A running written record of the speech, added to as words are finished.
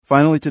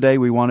Finally today,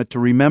 we wanted to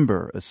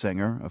remember a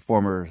singer, a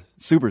former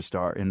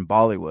superstar in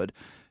Bollywood.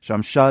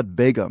 Shamshad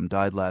Begum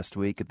died last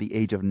week at the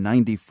age of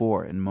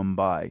 94 in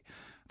Mumbai.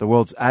 The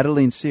world's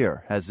Adeline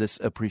Sear has this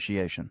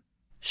appreciation.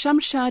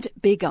 Shamshad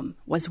Begum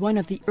was one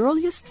of the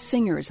earliest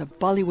singers of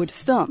Bollywood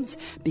films,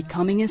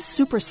 becoming a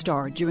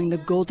superstar during the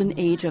golden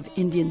age of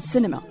Indian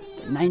cinema,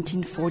 the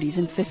 1940s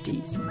and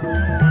 50s.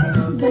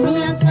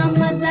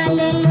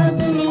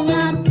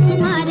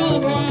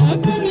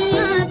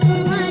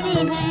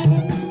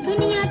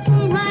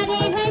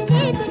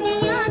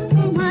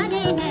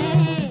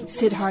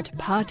 Siddharth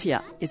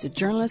Bhatia is a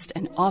journalist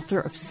and author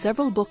of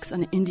several books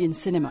on Indian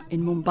cinema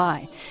in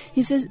Mumbai.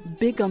 He says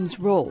Begum's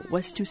role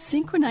was to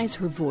synchronize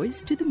her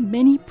voice to the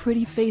many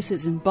pretty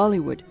faces in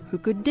Bollywood who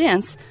could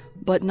dance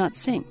but not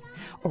sing,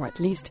 or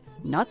at least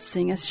not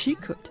sing as she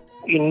could.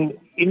 In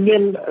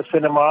Indian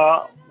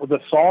cinema, the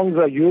songs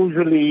are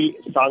usually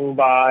sung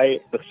by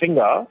the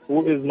singer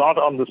who is not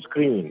on the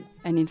screen.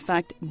 And in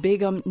fact,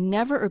 Begum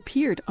never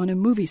appeared on a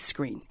movie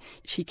screen.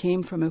 She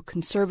came from a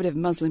conservative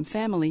Muslim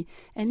family,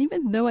 and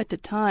even though at the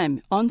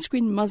time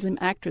on-screen Muslim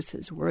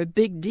actresses were a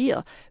big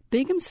deal,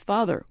 Begum's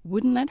father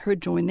wouldn't let her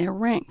join their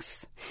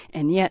ranks.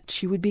 And yet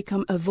she would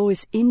become a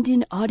voice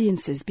Indian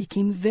audiences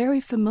became very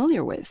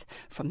familiar with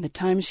from the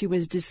time she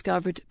was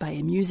discovered by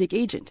a music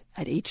agent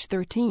at age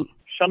 13.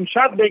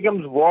 Shamshad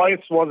Begum's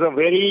voice was a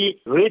very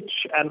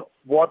rich and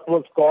what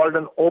was called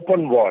an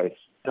open voice.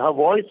 Her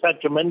voice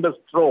had tremendous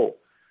throw.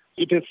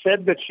 It is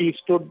said that she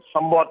stood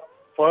somewhat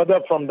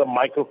further from the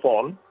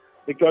microphone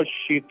because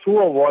she threw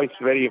her voice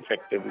very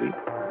effectively.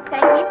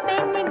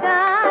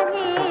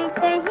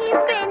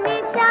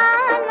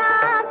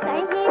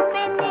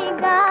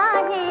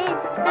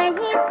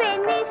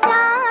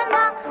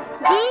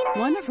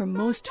 One of her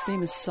most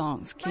famous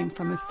songs came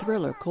from a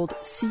thriller called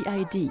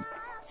C.I.D.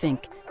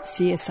 Think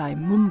CSI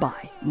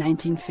Mumbai,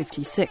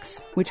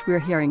 1956, which we're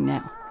hearing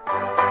now.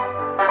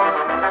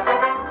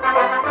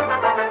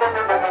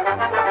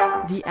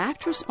 The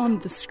actress on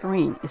the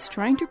screen is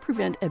trying to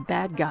prevent a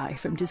bad guy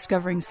from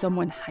discovering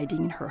someone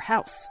hiding in her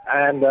house.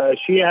 And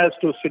she has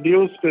to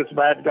seduce this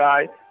bad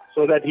guy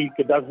so that he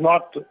does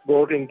not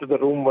go into the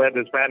room where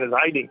this man is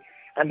hiding.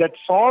 And that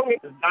song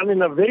is done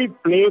in a very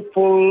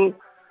playful,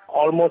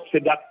 almost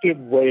seductive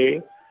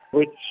way,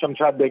 which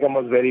Shamshad Begum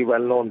was very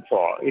well known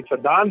for. It's a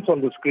dance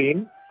on the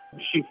screen.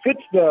 She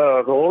fits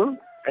the role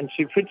and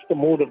she fits the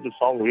mood of the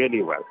song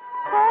really well.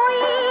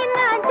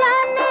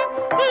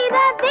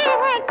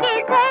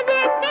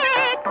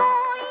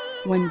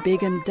 When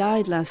Begum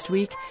died last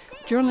week,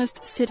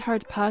 journalist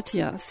Siddharth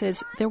Bhatia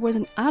says there was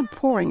an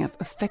outpouring of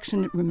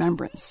affectionate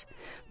remembrance.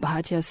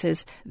 Bhatia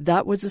says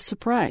that was a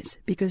surprise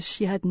because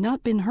she had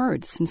not been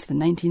heard since the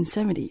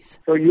 1970s.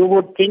 So you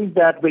would think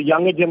that the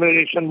younger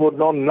generation would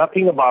know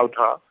nothing about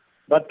her.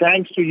 But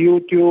thanks to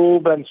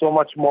YouTube and so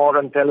much more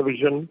on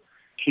television,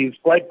 she's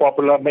quite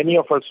popular. Many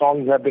of her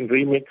songs have been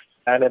remixed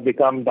and have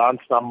become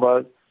dance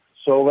numbers.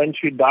 So when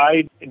she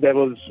died, there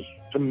was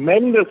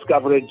tremendous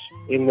coverage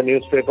in the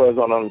newspapers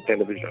and on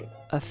television.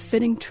 A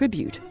fitting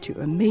tribute to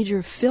a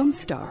major film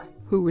star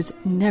who was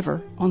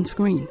never on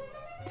screen.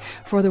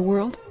 For the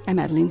world, I'm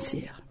Adeline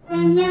Sear.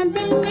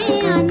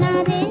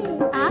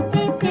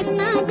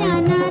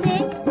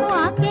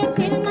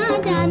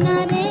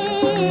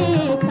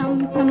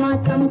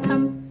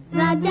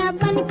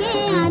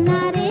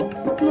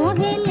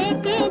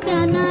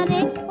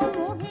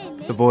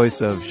 The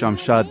voice of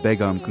Shamshad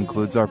Begum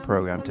concludes our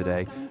program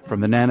today. From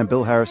the Nan and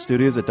Bill Harris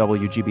studios at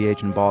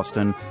WGBH in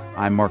Boston,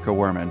 I'm Marco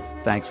Werman.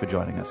 Thanks for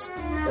joining us.